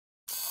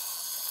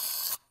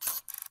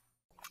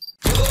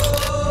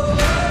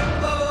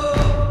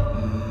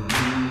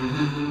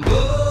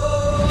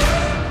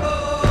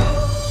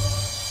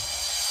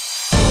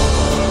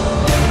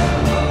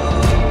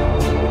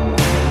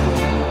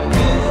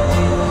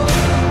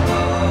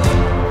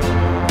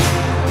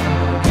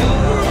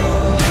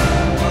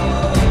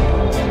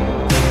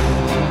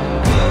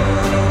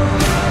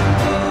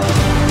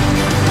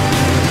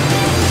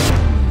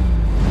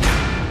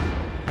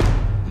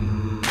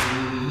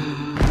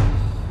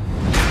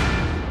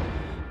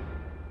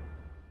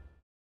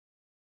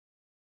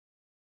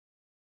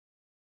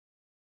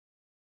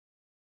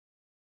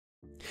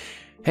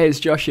Hey,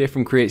 it's Josh here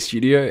from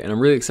CreateStudio, and I'm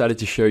really excited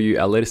to show you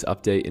our latest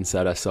update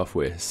inside our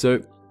software.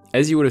 So,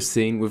 as you would have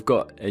seen, we've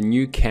got a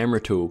new camera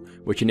tool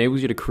which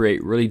enables you to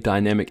create really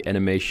dynamic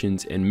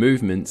animations and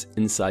movements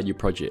inside your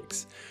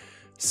projects.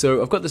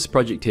 So I've got this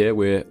project here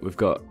where we've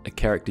got a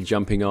character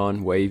jumping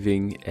on,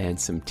 waving, and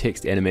some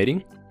text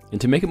animating.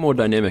 And to make it more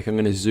dynamic, I'm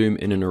going to zoom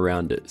in and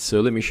around it. So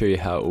let me show you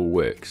how it all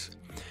works.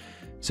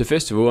 So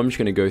first of all, I'm just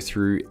going to go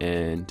through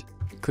and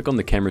click on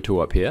the camera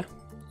tool up here.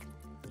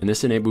 And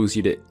this enables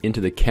you to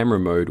enter the camera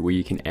mode where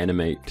you can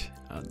animate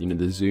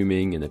the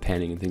zooming and the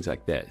panning and things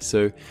like that.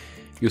 So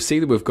you'll see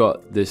that we've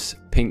got this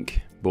pink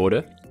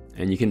border,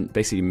 and you can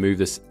basically move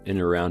this in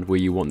and around where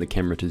you want the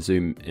camera to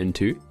zoom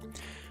into.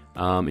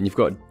 And you've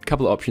got a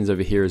couple of options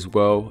over here as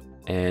well,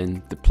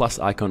 and the plus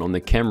icon on the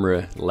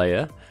camera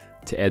layer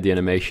to add the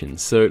animation.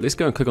 So let's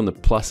go and click on the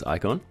plus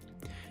icon,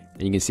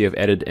 and you can see I've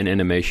added an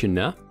animation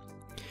now.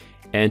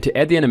 And to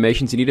add the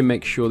animations, you need to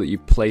make sure that you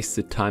place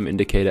the time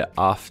indicator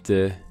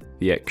after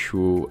the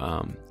actual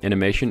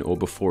animation or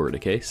before it,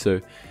 okay? So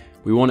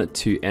we want it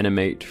to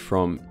animate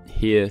from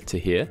here to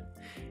here,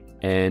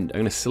 and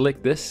I'm gonna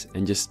select this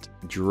and just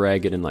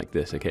drag it in like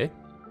this, okay?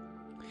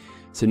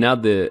 So now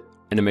the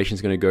animation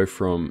is gonna go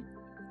from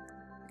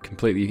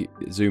completely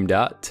zoomed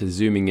out to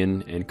zooming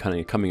in and kind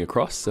of coming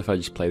across. So if I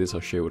just play this,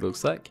 I'll show you what it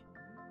looks like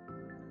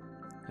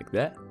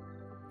that.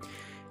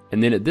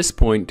 And then at this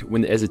point,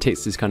 as the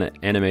text is kind of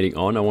animating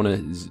on, I want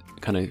to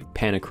kind of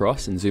pan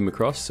across and zoom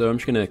across. So I'm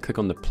just going to click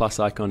on the plus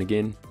icon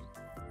again,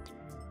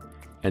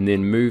 and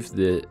then move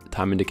the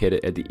time indicator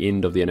at the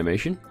end of the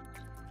animation,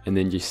 and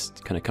then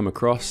just kind of come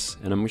across.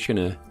 And I'm just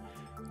going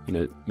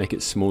to, make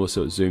it smaller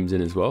so it zooms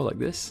in as well, like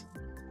this.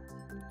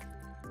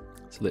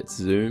 So let's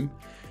zoom,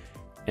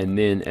 and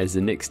then as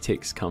the next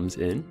text comes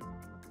in,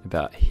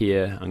 about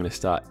here, I'm going to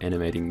start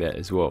animating that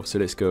as well. So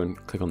let's go and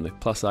click on the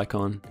plus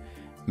icon.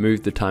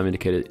 Move the time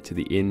indicator to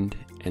the end,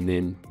 and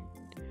then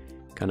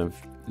kind of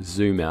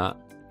zoom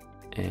out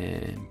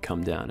and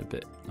come down a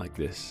bit like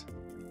this.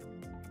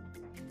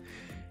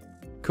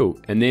 Cool.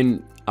 And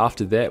then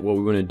after that, what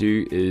we want to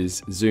do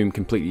is zoom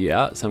completely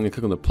out. So I'm going to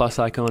click on the plus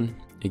icon,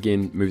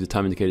 again move the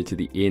time indicator to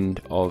the end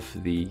of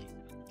the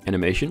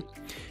animation.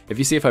 If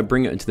you see, if I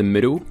bring it into the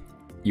middle,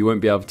 you won't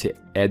be able to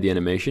add the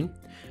animation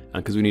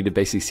because we need to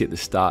basically set the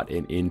start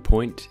and end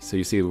point. So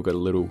you see we've got a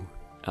little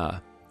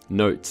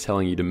notes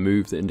telling you to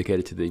move the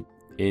indicator to the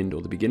end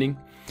or the beginning.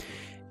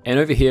 And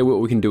over here, what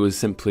we can do is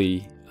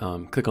simply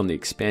click on the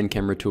expand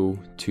camera tool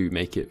to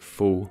make it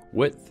full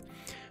width.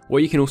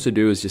 What you can also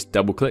do is just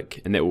double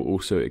click, and that will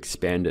also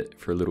expand it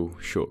for a little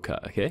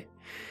shortcut, okay?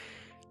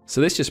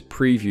 So let's just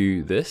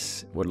preview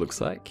this, what it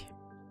looks like.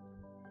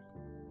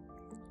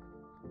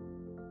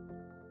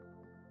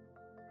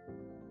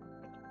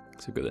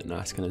 So we've got that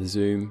nice kind of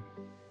zoom.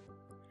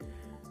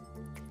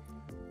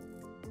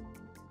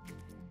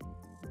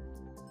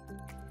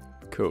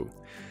 Cool.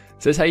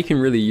 So that's how you can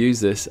really use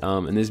this,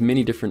 and there's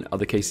many different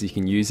other cases you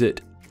can use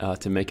it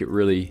to make it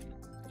really,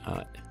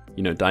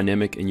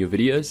 dynamic in your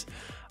videos.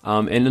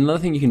 And another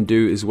thing you can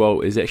do as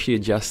well is actually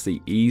adjust the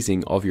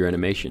easing of your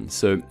animation.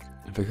 So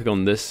if I click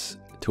on this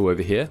tool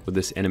over here with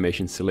this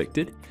animation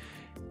selected,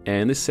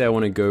 and let's say I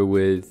want to go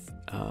with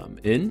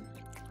in,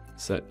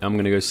 so I'm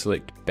going to go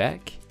select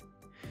back.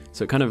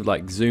 So it kind of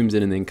like zooms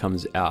in and then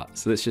comes out.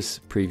 So let's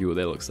just preview what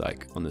that looks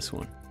like on this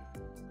one.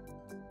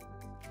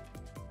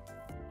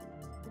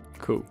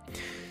 Cool.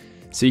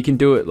 So you can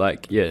do it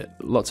like,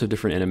 lots of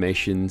different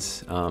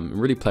animations,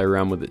 really play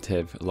around with it to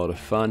have a lot of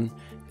fun.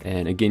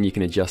 And again, you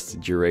can adjust the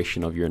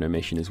duration of your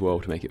animation as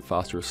well to make it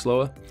faster or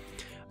slower.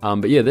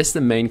 But yeah, that's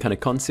the main kind of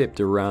concept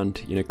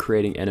around,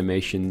 creating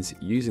animations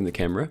using the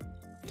camera.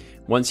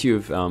 Once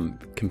you've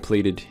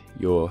completed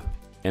your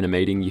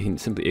animating, you can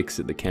simply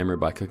exit the camera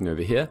by clicking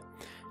over here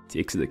to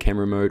exit the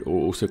camera mode,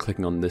 or also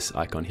clicking on this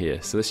icon here.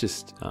 So let's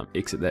just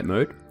exit that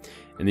mode.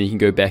 And then you can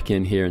go back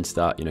in here and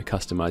start,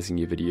 customizing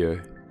your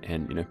video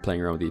and,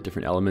 playing around with the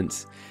different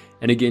elements.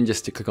 And again,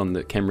 just to click on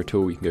the camera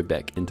tool, you can go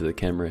back into the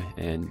camera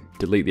and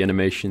delete the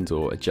animations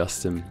or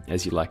adjust them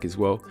as you like as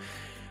well.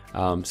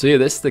 So yeah,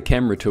 that's the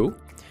camera tool.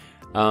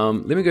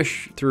 Let me go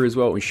through as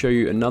well and show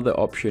you another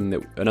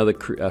option, another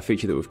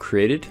feature that we've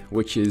created,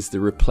 which is the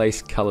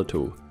replace color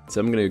tool. So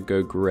I'm going to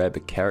go grab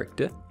a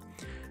character.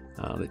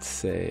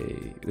 Let's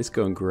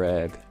go and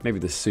grab maybe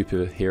the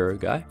superhero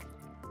guy.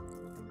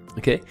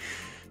 Okay.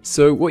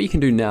 So what you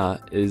can do now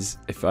is,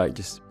 if I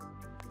just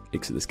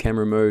exit this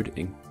camera mode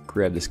and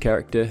grab this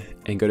character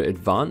and go to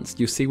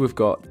advanced, you'll see we've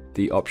got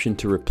the option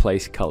to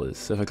replace colors.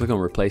 So if I click on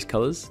replace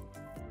colors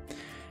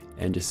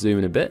and just zoom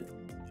in a bit,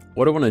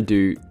 what I want to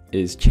do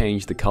is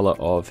change the color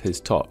of his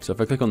top. So if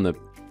I click on the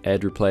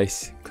add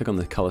replace, click on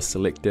the color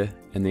selector,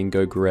 and then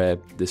go grab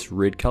this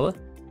red color,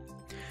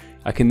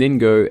 I can then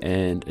go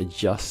and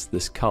adjust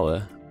this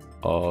color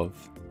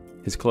of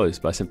his clothes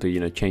by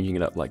simply changing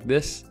it up like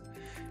this.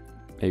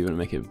 Maybe you want to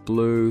make it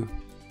blue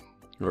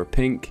or a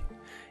pink.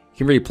 You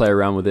can really play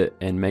around with it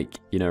and make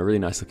a really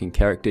nice looking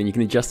character. And you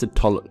can adjust the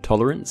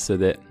tolerance so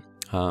that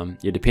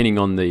depending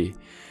on the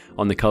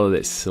color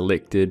that's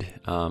selected,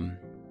 you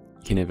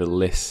can have a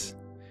less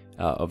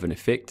of an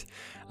effect.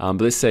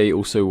 But let's say you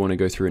also want to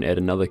go through and add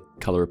another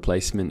color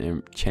replacement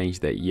and change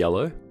that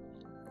yellow,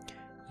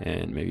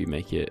 and maybe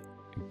make it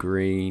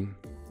green.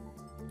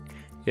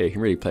 Yeah, you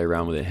can really play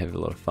around with it and have a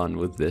lot of fun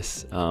with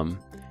this.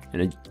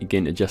 And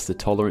again, adjust the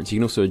tolerance. You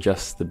can also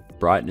adjust the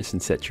brightness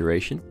and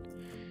saturation.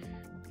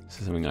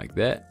 So something like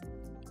that.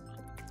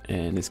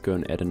 And let's go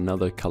and add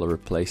another color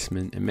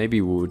replacement, and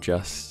maybe we'll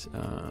adjust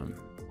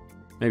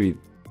maybe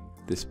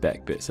this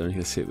back bit. So I'm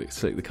going to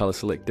select the color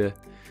selector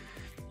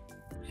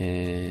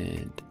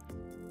and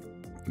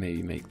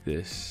maybe make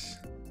this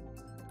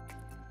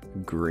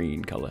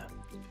green color.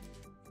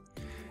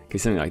 Okay,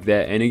 something like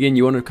that. And again,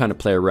 you want to kind of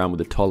play around with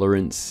the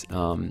tolerance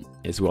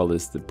as well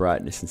as the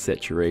brightness and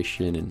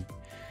saturation, and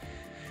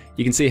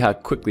you can see how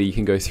quickly you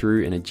can go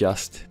through and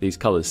adjust these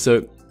colors.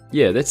 So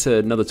yeah, that's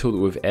another tool that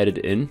we've added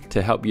in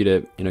to help you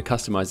to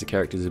customize the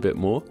characters a bit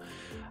more.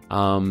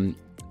 And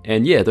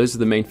yeah, those are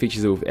the main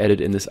features that we've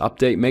added in this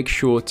update. Make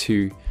sure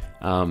to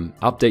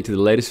update to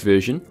the latest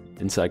version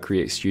inside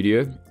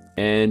CreateStudio.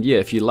 And yeah,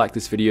 if you like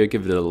this video,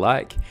 give it a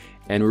like,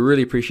 and we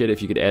really appreciate it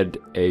if you could add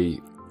a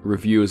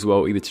review as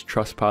well, either to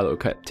Trustpilot or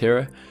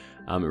Capterra.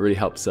 It really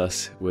helps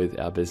us with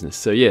our business.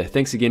 So yeah,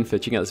 thanks again for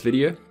checking out this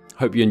video.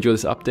 Hope you enjoy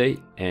this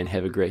update, and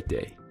have a great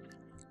day.